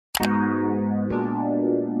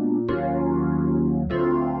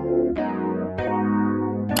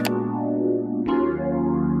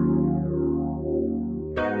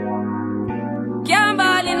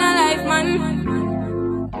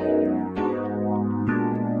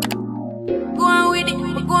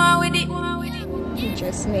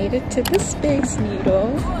Just made it to the Space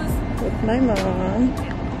Needle with my mom.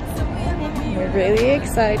 We're really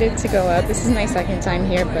excited to go up. This is my second time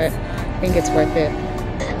here, but I think it's worth it.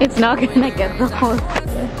 It's not gonna get the whole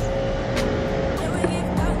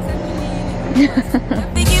We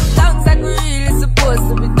give thanks and we're really supposed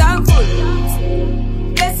to be thankful.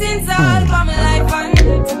 Blessings all for my life and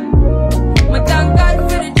my thank God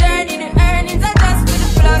for the journey, the earnings are just for the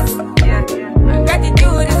plus. And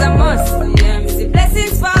gratitude is a must.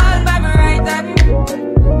 Blessings fall by my right hand.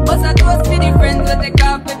 But I toast to the friends that take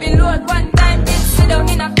off every load. One time kids sit down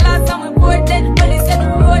in a class and we bored dead. Police on the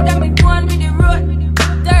road and we go on with the road.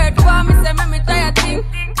 Third form is a me tired thing.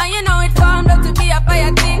 And you know it formed up to be a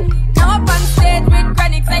fire thing. Now up on stage with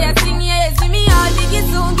chronics I sing. Yeah, you see me all big, you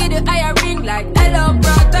soon get the higher ring. Like hello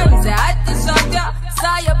brother, you say I had to shot ya.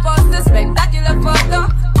 Saw your poster, spectacular photo.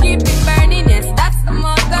 Keep it burning, yes, that's the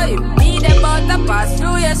motto. You need about to pass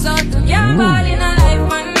through your soul to get ball in a life,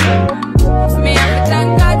 man. Me have to thank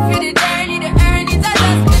God for the journey, the earnings are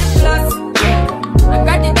just for the plus. And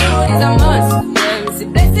gratitude is a must. Yeah, we see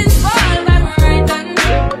blessings fall by my right hand.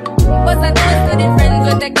 But I toast to the friends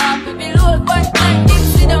with the coffee below. But I think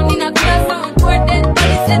sit down in a class and we pour dead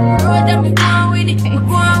bodies at the road and we go on with it.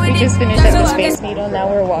 We just finished at the Space Needle. Now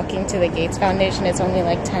we're walking to the Gates Foundation. It's only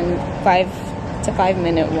like 5 to 5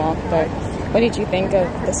 minute walk, but what did you think of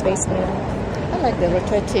the Space Needle? I like the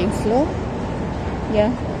rotating floor.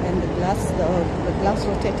 Yeah. And the glass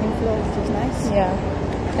rotating floor, which is nice. Yeah,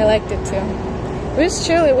 I liked it too. It was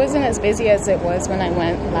chill. It wasn't as busy as it was when I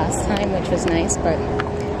went last time, which was nice, but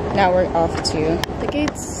now we're off to the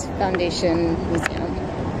Gates Foundation Museum.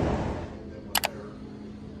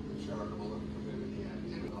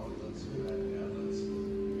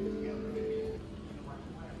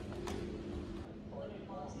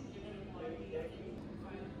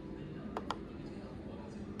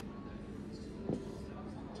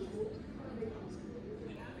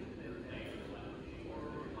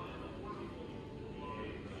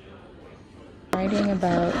 Writing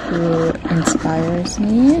about who inspires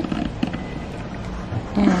me,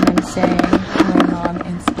 and I'm saying my mom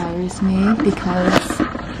inspires me because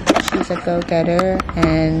she's a go-getter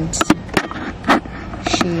and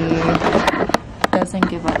she doesn't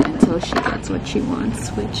give up until she gets what she wants,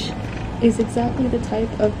 which is exactly the type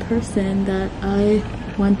of person that I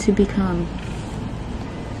want to become.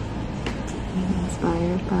 I'm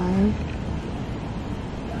inspired by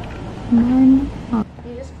my mom.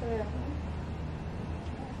 You just put it.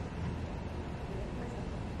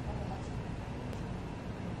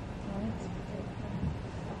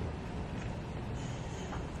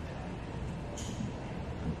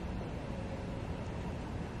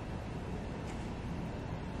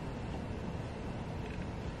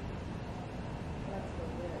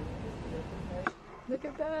 Look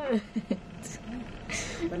at that!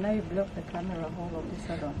 But now you block the camera all of the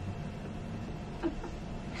sudden.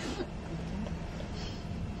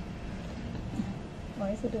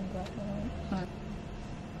 Why is it in black and white?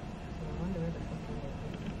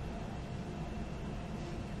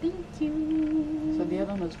 Thank you! So the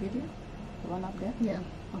other one was video? The one up there? Yeah.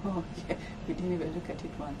 Oh, yeah. We didn't even look at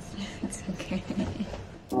it once. It's okay.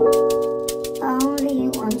 Only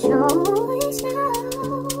one choice now.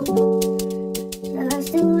 Just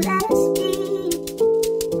to let us be.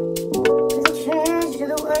 Cause I treasure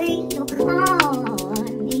the way you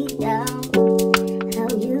calm me down. How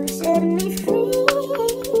you set me free.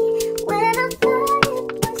 When I thought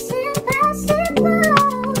it was impossible.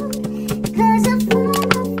 Cause I'm full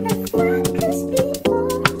of the focus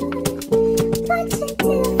before. But you're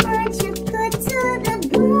different, you're good to the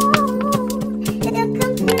bone. It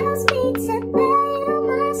compels me to bare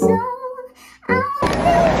my soul.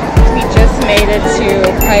 We just made it to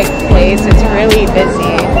Pike Place. It's really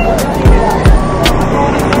busy.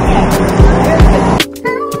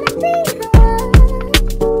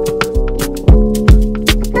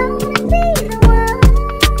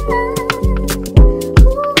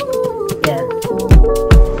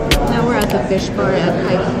 Now we're at the fish bar at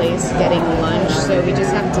Pike Place getting lunch, so we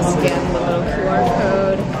just have to scan the little QR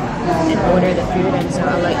code and order the food, and so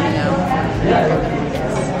I'll let you know after the food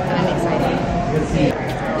is. I'm excited.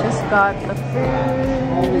 Just got the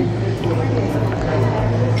food.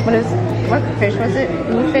 What fish was it?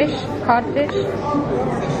 Bluefish? Codfish?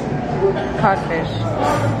 Codfish.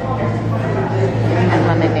 And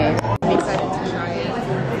lemonade. I'm excited to try it.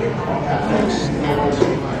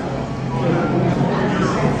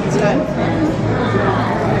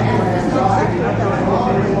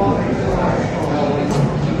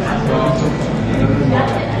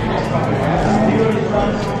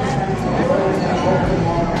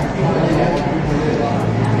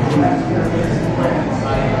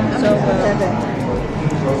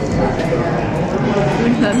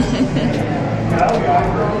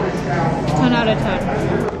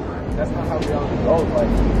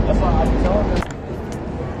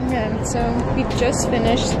 Yeah, so we just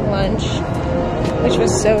finished lunch, which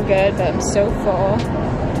was so good, but I'm so full.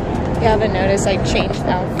 You haven't noticed I changed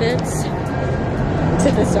outfits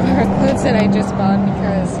to the summer clothes that I just bought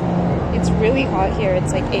because it's really hot here.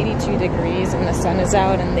 It's like 82 degrees and the sun is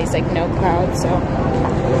out and there's like no clouds, so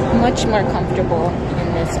much more comfortable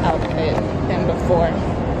in this outfit than before.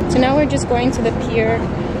 So now we're just going to the pier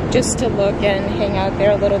just to look and hang out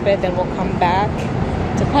there a little bit, then we'll come back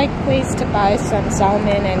to Pike Place to buy some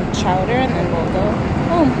salmon and chowder, and then we'll go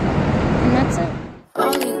home. And that's it.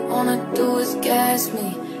 All you wanna do is gas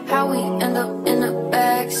me. How we end up in the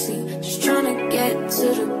backseat, just trying to get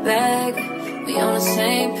to the bag. We on the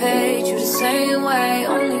same page, you the same way.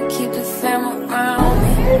 Only keep the fam around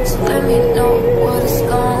me, so let me know what it's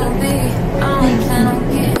gonna be. I don't plan on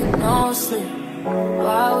getting no sleep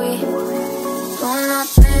while we doing our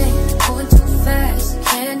thing, moving too fast.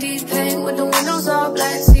 Candy paint with the windows all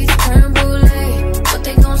black, seats creme brulee. What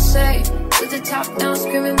they gon' say? With the top down,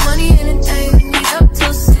 screaming money anything. We up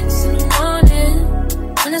till 6 in the morning.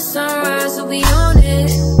 When the sunrise, we'll be on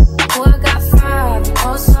it. Oh, I got 5, you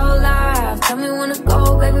know it's so live. Tell me when to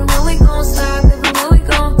go, baby, when we gon' slide. Baby, when we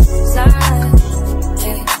gon' slide.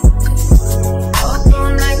 Hey. Up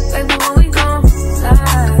all night, baby, when we gon'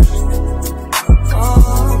 slide.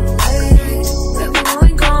 Oh, hey. Baby, when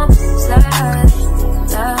we gon' slide.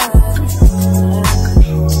 Slide.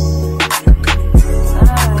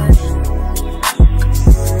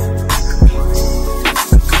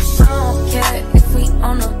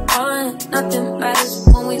 Nothing matters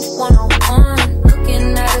when we one-on-one.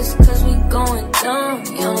 Looking at us cause we going dumb.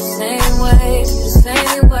 We on the same way, the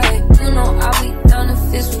same way. You know I'll be down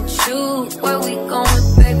if it's with you. Where we going,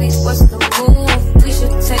 baby, what's the move? We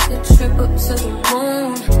should take a trip up to the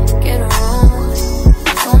moon. Get a room,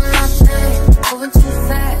 doing our thing, moving too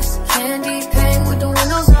fast. Candy paint with the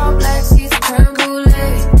windows all black, seats creme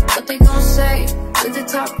brulee. What they gon' say, with the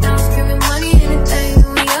top down,